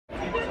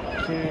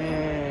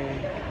chair.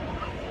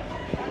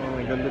 Oh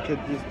my god, look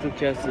at these two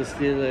chairs. They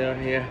still are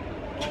here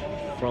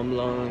from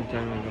long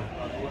time ago.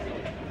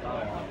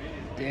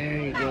 There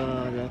you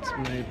go, that's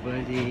my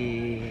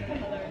buddy.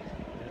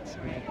 That's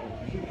my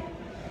buddy.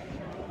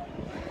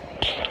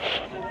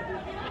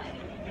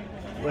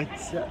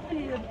 What's up,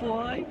 little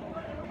boy?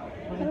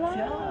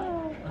 What's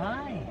up?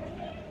 Hi.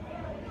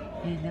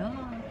 Hello.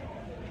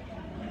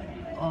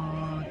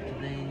 Oh,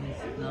 today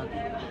is not.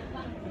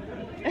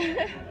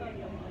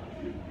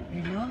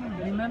 Hello,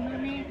 remember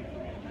me?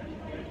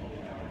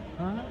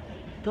 Huh?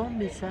 Don't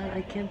be sad,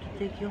 I came to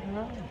take you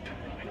home.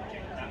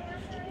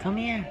 Come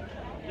here.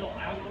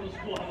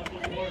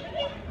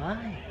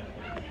 Hi.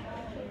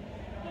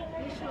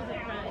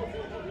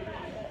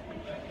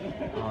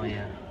 Oh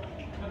yeah.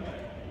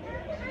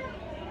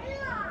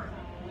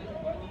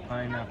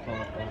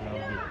 Pineapple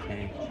with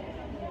cake.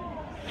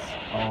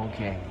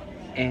 Okay.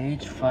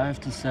 Age 5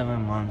 to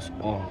 7 months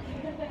old.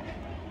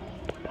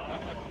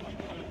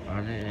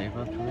 Are they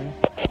able to live?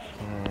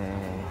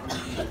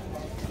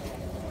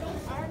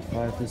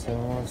 5 to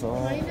 7 months old.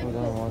 Put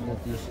on water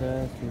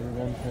t-shirts, give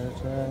them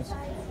purchase.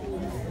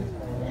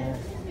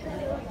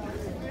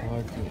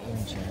 40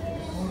 inches.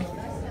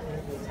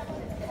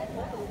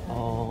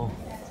 Oh.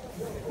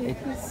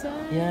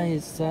 Yeah,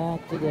 he's sad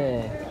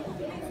today.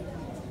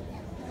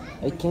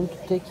 I came to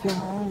take you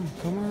home.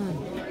 Come on.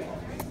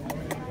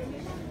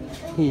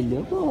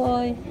 Hello,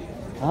 boy.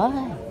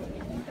 Hi.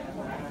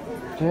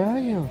 Where are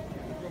you?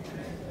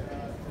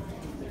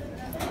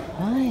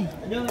 Hi.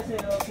 Can you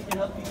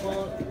help people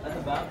at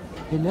the back?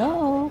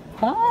 Hello.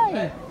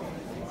 Hi.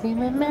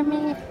 Remember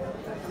me?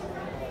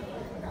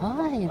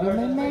 Hi.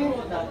 Remember?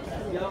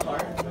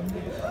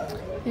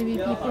 Maybe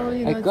people,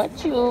 you know. I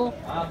got you.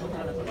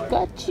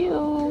 Got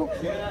you.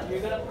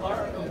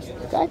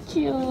 Got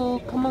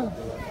you. Come on.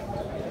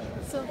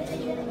 So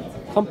cute.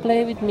 Come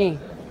play with me.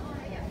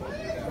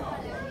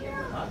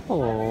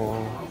 Oh,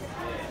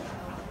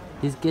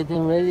 he's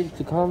getting ready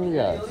to come with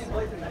us.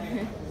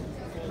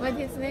 What's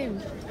his name?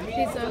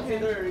 His or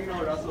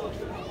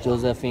her?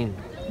 Josephine.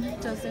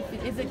 Josephine.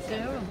 Is it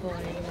girl or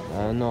boy? I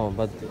don't know,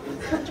 but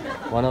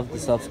one of the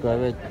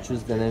subscribers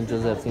choose the name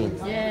Josephine.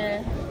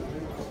 Yeah.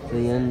 So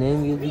your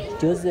name will be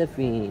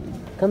Josephine.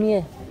 Come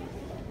here.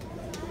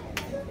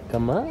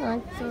 Come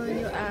on. So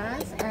you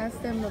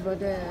ask them about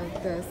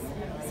the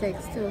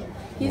sex too.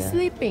 He's Yeah.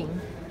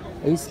 sleeping.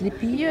 Are you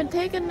sleepy? You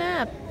take a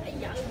nap.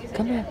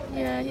 Come here.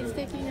 Yeah, he's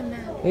taking a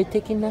nap. Are you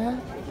taking a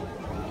nap?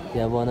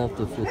 Yeah, one of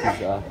the foot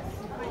is up.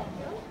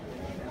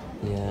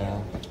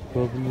 Yeah,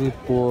 probably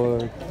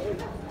bored.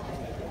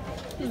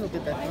 Look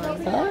at that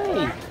one.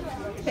 Hi.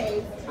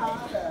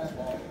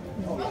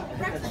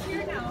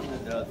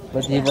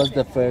 But he was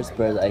the first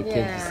bird I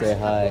came to say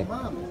hi.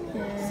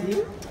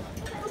 Yeah.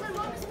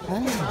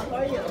 Hi.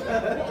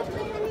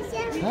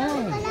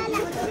 Hi.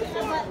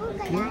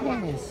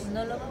 Yes.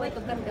 No lo puede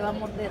tocar, te va a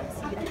morder.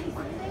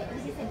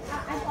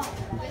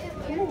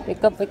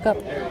 Wake up, wake up.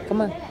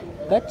 Come on.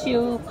 Got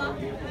you.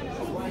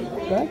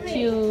 Got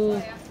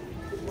you.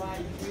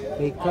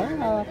 Wake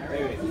up.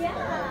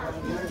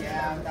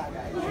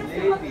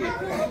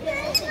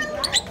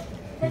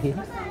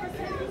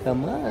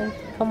 Come on.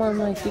 Come on,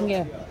 my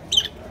finger.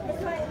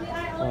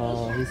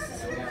 Oh, he's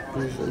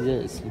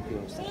just sleepy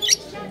or something.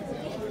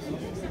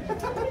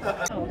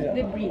 Oh,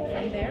 they breed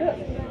from there?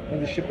 And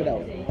they ship it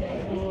out.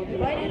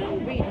 Why they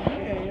don't breed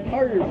here?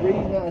 Harder to breed,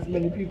 not as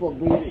many people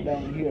breed it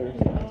down here.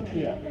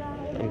 Yeah.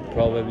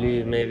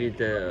 Probably maybe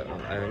the,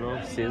 I don't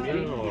know,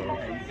 season or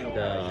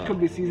the... Could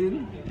be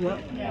season. Yeah.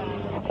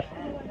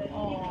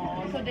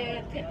 Oh, so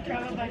they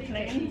travel by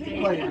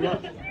plane? Like, yeah.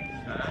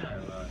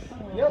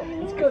 Yep,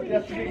 it's good. You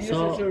have to get used to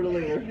it sooner or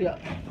later. Yeah.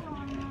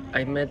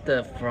 I met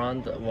the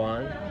front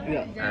one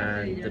Yeah.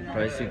 and the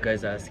price you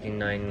guys asking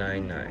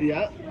 $999.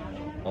 Yeah.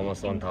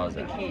 Almost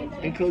 1,000.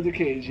 Include the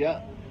cage.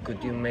 Yeah.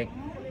 Could you make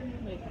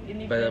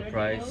better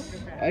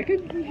price? I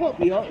can help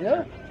you out.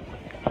 Yeah.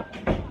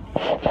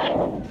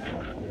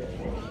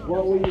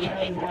 What will you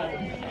have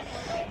down?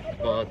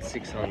 About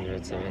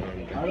 600,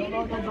 700. I don't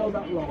know if I'll go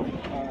that low.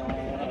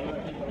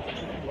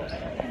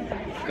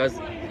 Because,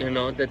 you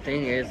know, the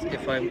thing is,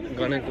 if I'm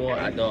gonna go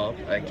adopt,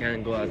 I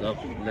can't go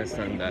adopt less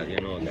than that, you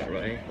know that,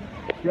 right?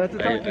 You have to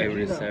talk to I Gina.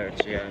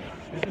 research, yeah. You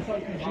have to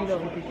talk to Gina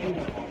with the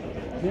Gina.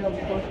 Gina, of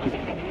course.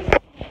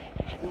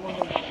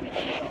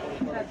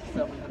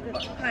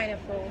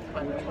 Pineapple.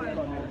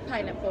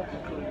 Pineapple.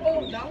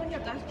 Oh, that one you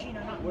have to ask Gina,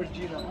 not me. Where's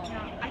Gina?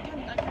 Yeah, I can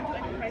do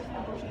any price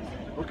negotiation.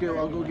 Okay, well,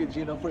 I'll go get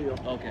Gina for you.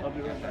 Okay. I'll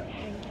be right back.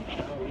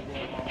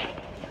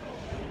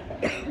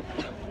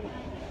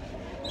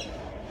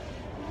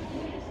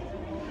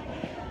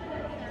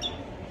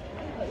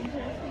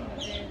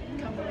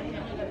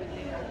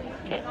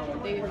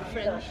 They're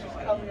French.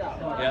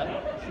 Yeah?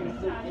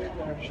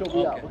 She'll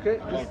be out, okay?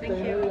 Just Thank stay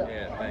you. here.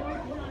 Yeah, thanks.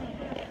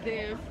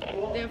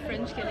 They're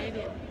French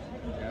Canadian.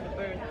 Yeah.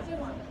 Birds.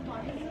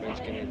 French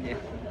Canadian.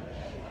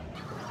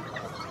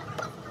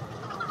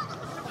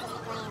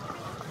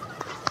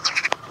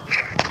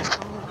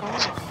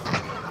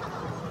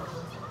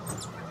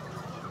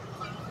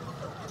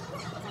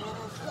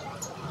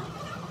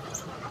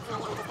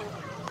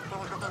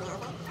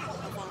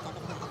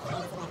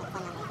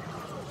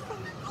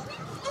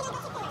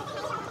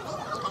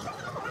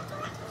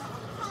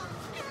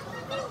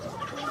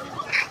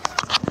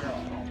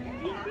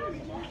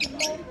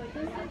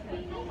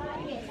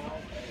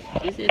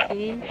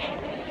 Josephine?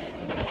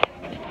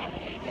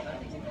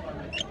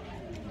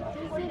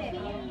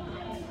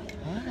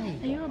 Hi.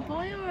 Are you a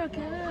boy or a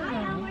girl?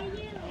 How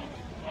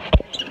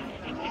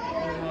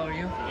are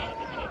you?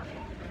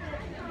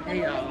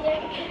 Hey,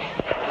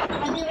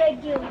 I'll be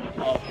right you.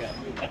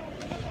 okay.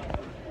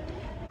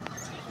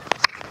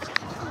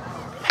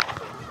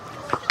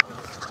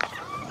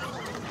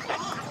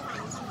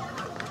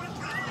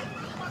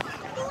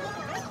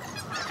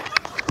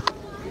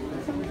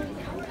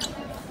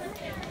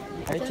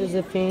 Hi,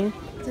 Josephine.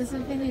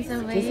 Josephine is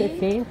away.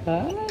 Josephine,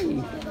 hi.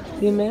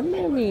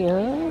 Remember me,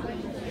 huh?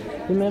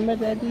 Remember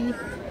Daddy?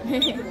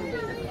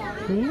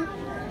 Hmm?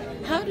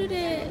 How do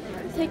they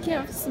take care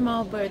of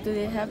small bird? Do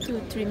they have to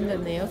trim the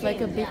nails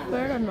like a big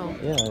bird or no?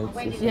 Yeah, it's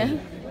the same.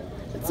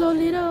 Yeah. It's so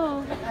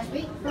little.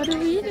 What do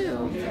we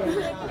do?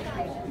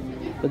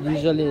 But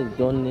usually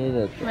don't need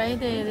it. Right?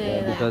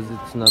 Yeah, because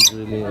it's not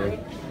really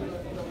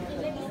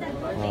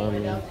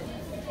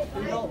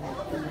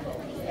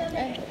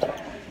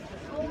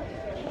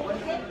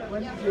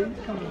When's James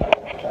coming?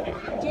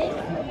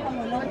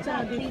 Watch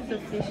out, this is the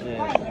fish.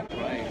 yeah.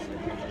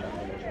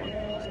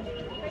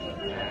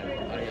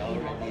 I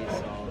already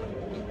saw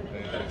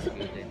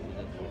rescue they put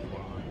it for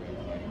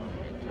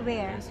 400.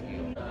 Where?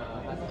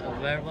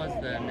 Where was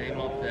the name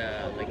of the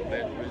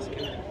bird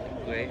rescue?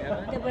 Grey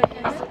Heaven? The bird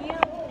rescue?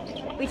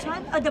 Which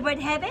one? Oh, the bird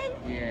heaven?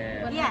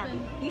 Yeah. Yeah.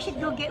 You should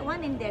go get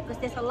one in there because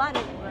there's a lot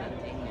of them.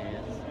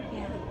 Yes.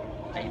 Yeah.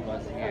 I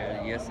was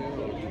here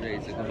yesterday or 2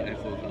 days ago. I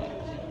forgot.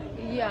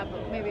 Yeah,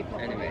 but maybe.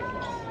 Anyway,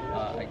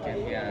 I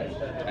came here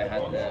and I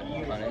had the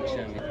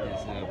connection with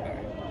this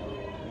bird.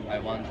 I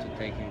want to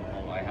take him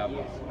home. I have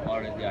a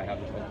photo. I have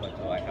a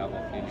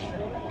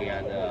feeling he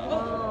had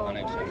a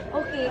connection.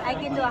 Okay, I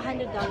can do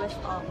 $100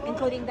 off,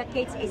 including the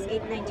cage is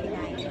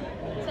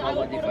 $8.99. How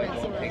about if I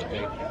take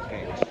the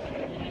cage?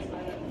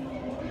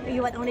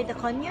 You want only the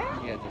conure?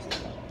 Yeah,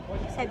 just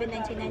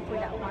 $7.99 for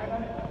that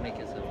one. make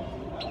it 7.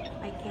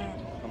 I can.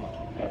 Come on.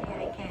 Yeah,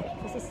 I can.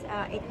 This is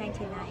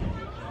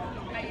 $8.99.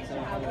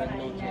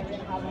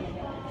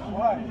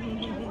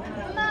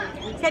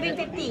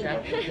 7.50.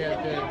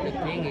 The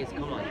thing is,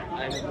 come on,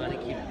 I'm gonna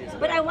keep this.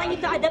 But I want you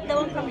to adopt the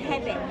one from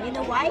heaven. You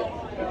know why?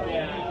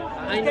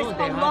 I know There's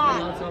they a have lot.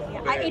 lots of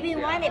Yeah, I birds, even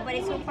yeah. want it, but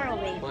it's so far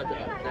away. But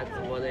that's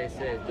what I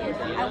said.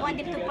 I want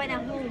them to find a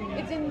home.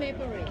 It's in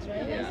Maple Ridge,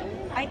 right? Yeah.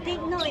 I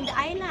think no, in the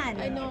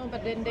island. I know,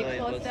 but then they No, it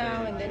close was,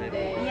 down and then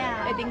they.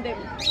 Yeah. I think the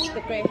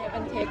Grey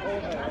Heaven take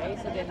over, right?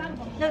 So then.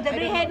 No, the I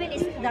Grey don't know. Heaven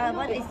is the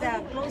one is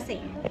the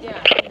closing.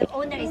 Yeah. The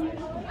owner is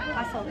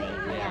passed away.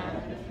 Yeah.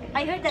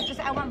 I heard that because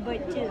I want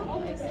bird too. So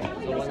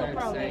what so I'm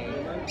far saying,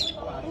 away.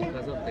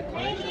 because of the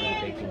connection,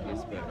 I'm taking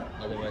this bird.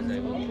 Otherwise, I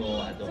will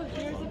go adopt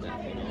it from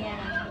them. You know?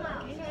 Yeah.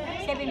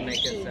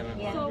 Make it 750.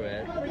 Yeah.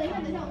 700.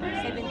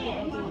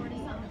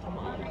 750.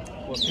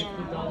 For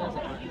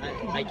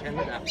 $50, I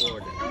cannot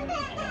afford it.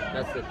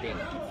 That's the thing.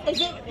 Is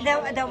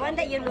it the one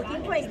that you're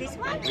looking for? Is this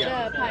one?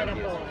 Yeah. The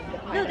pineapple.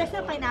 No, that's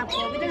not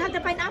pineapple. We don't have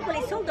the pineapple.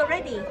 It's sold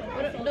already.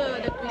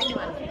 The green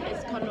one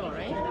is Conor,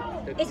 right?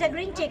 It's a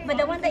green chick, but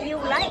the one that you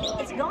like,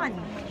 it's gone.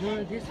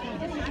 No, this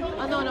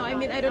one. Oh no, I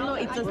mean I don't know.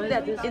 It's just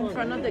that in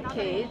front of the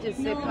cage it's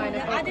a No, the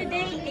pineapple. other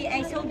day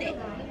I sold it.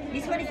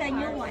 This one is a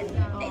new one.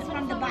 It's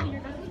from the back.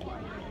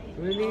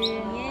 Really?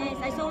 Yes,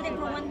 I sold it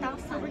for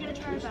 1,000. It's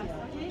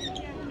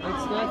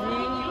not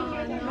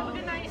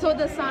me. So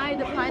the side,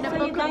 the So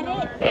pineapple. you got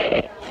Conor.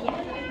 it?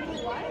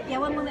 Yeah,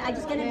 one moment. I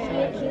just gonna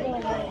make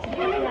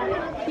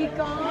it. He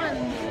gone.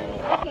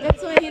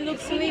 That's why he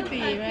looks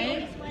sleepy,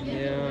 right?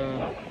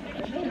 Yeah.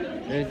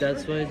 Maybe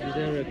that's why it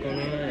didn't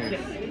recognize.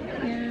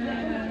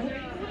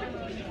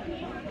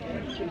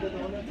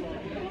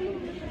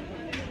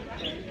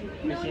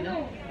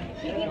 Yeah.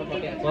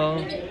 Well,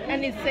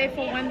 And it's safe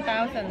for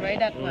 1,000, right?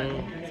 That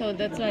one. So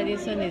that's why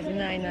this one is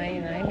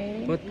 999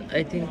 maybe. but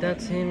I think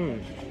that's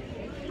him.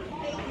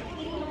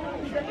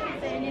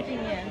 Say anything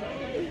yet?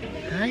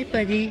 Hi,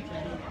 buddy.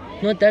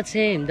 No, that's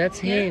him. That's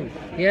him.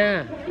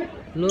 Yeah.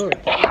 Look.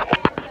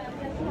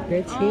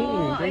 That's him.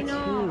 Oh, I That's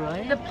know. you,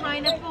 right? The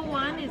pineapple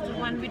one is the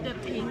one with the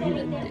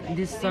pink.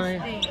 This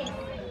side. thing.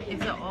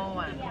 It's the old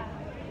one.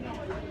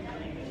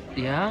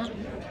 Yeah.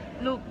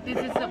 Look, this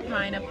is a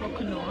pineapple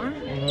Conor.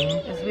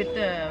 It's with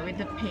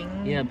the pink.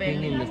 Yeah,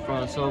 pink in the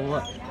front. So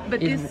what?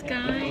 But is- this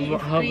guy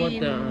is How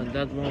green. about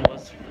that one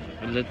was?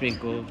 Let me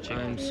go.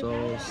 I'm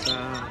so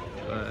sad,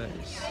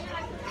 guys.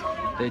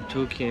 They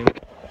took him.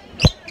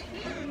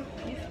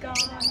 He's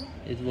gone.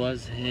 It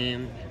was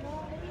him.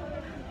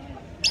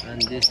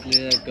 And this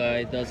little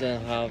guy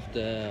doesn't have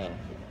the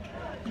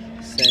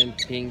same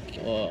pink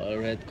or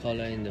red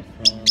color in the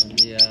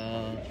front.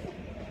 Yeah.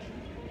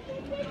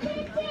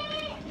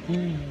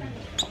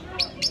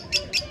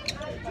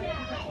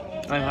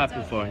 I'm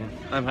happy for him.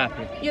 I'm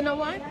happy. You know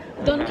what?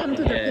 Don't come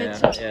to the Yeah, pet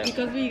shop yeah.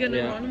 because we're gonna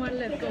Yeah. want one.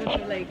 Let's go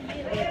to like.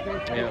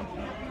 Yeah.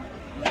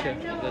 Okay,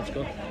 let's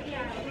go.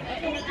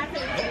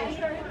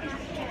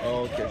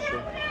 Okay,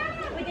 sure.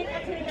 We didn't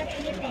actually get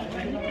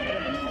anything.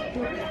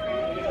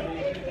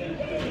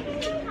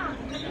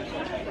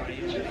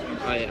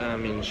 I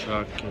am in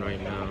shock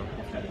right now.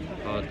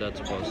 How that's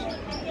possible.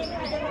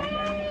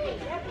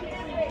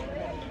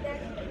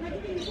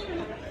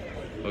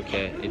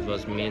 Okay, it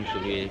was meant to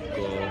be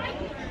go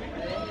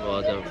to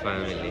other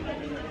family.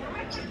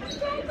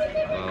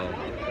 Wow.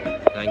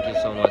 Thank you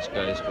so much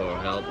guys for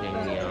helping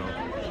me out.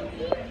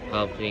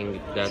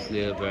 Helping that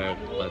little bird,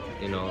 but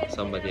you know,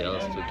 somebody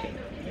else took it.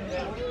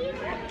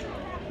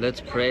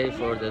 Let's pray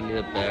for the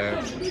little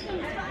bird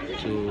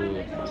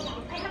to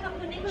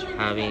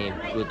having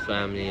a good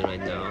family right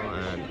now,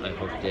 and I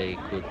hope they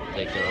could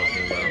take care of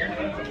him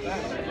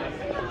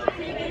well.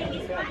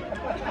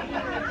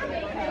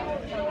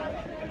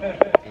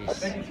 Peace.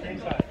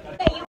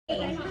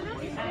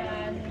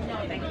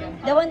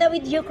 The one that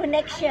with your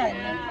connection.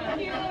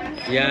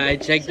 Yeah, I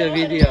checked the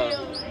video.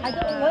 I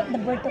don't want the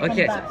bird to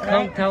Okay, come back, come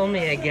right? tell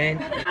me again.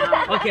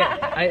 Okay,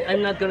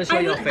 I'm not gonna show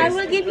your face. I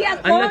will give you a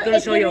I'm call not gonna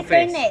if show you your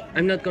return face. it.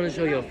 I'm not gonna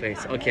show your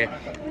face. Okay,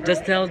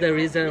 just tell the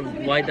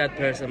reason why that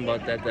person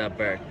bought that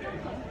bird.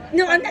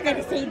 No, I'm not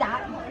gonna say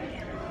that.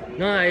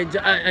 No,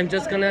 I'm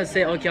just gonna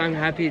say okay. I'm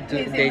happy to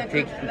they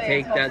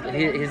take that.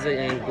 He's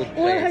in good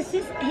Well, place.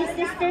 his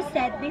sister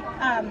said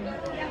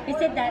he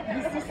said that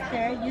his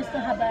sister used to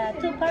have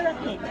two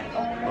parakeets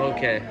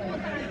Okay.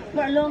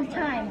 for a long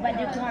time, but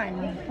they're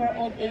gone for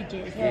old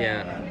ages.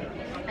 Yeah.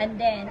 And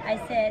then I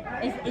said,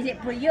 is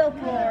it for you or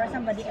for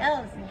somebody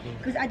else?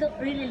 Because I don't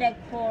really like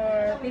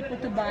for people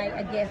to buy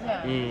a gift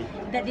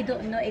that they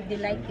don't know if they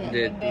like it.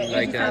 They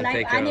like It's and like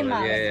take care of it.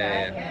 animals, Yeah.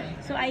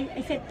 right? So I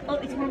said, oh,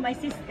 it's for my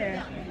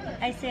sister.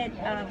 I said,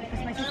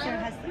 because my sister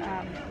has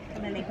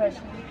like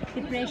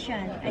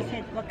depression. I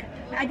said,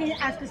 I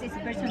didn't ask because it's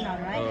personal,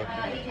 right?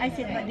 Oh. I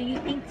said, but do you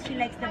think she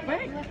likes the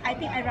bird? I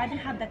think I'd rather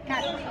have the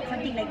cat,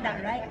 something like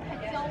that, right?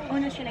 Oh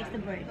no, she likes the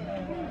bird.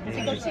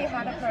 Because she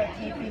had a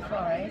parakeet before,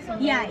 right? So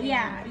Yeah.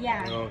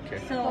 Okay.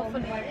 So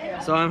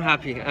So I'm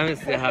happy. I'm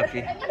still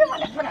happy.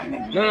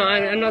 No,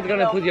 I'm not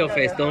gonna put your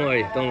face. Don't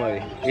worry.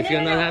 If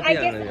you're not happy,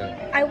 I'm not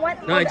gonna. I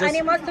want No, all I the just-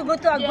 animals to go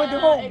to a good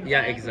home.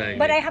 Yeah, exactly.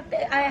 But I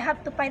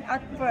have to find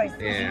out first.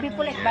 Because Yeah.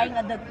 people like buying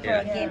a dog for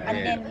a game and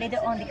Yeah. then later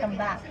on they come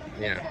back.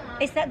 Yeah.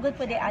 It's not good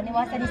for the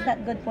animals and it's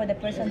not good for the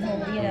person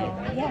who,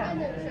 yeah.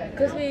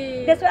 Because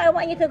we That's why I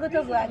want you to go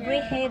to a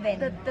great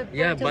haven.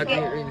 Yeah, but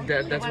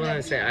that's what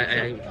I'm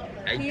saying.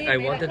 I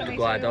wanted to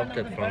go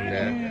adopted from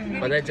there,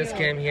 but I just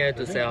came here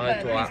to say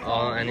hi to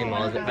all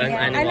animals, I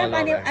animal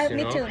love lovers, you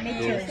me know. too, me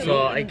too.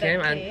 So I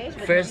came and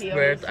first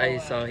bird I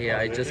saw here,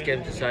 I just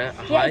came to say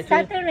Yeah, hi it's to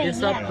him. stuttering, He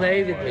started yeah.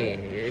 playing with me.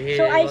 He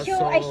So I was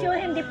show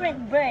him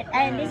different bird,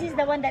 and this is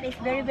the one that is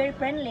very very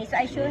friendly. So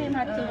I show him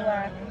how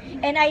to,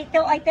 and I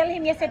tell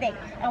him yesterday,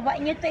 I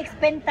want you to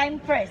spend time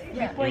first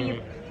before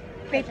you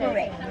pay for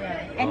it.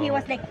 And he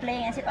was like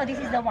playing. I said, oh, this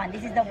is the one.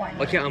 This is the one.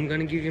 Okay, I'm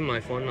gonna give you my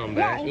phone number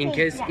Yeah, in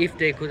case yeah. if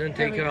they couldn't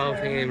take care of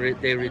him,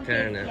 they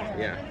return it.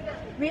 Yeah.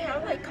 we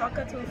have like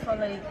cockatoo for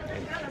like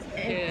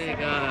Hey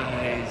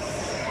guys,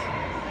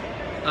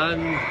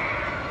 I'm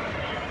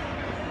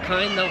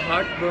kind of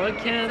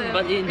heartbroken,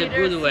 but in the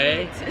good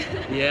way.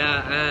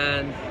 Yeah,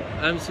 and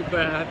I'm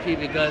super happy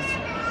because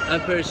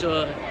I'm pretty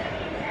sure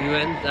he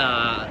went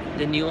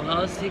the new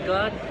house he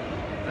got.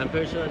 I'm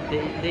pretty sure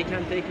they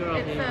can take care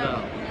of him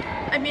well.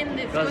 I mean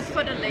it's good Because-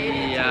 for the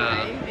lady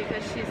yeah. too, right?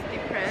 Because she's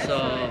depressed. So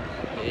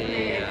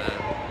hopefully yeah,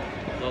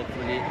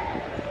 hopefully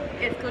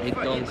it's good it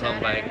for don't each come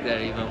other. back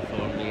there even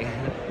for me.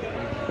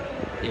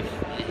 If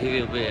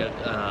he will be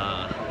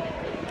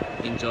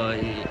enjoy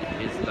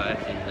his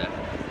life in there.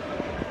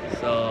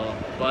 So,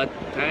 but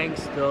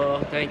thanks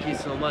though. Thank you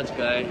so much,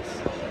 guys.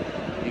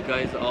 You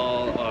guys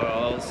all are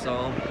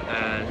awesome,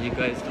 and you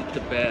guys did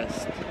the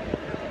best.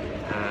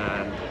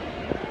 And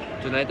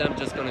tonight I'm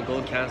just gonna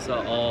go cancel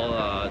all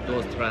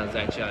those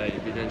transactions I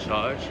didn't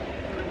charge,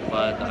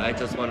 but I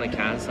just wanna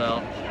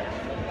cancel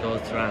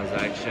those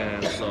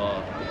transactions,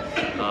 so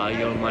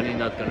your money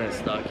not gonna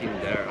stuck in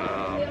there.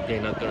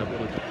 They're not gonna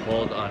put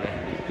hold on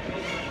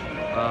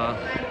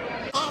it.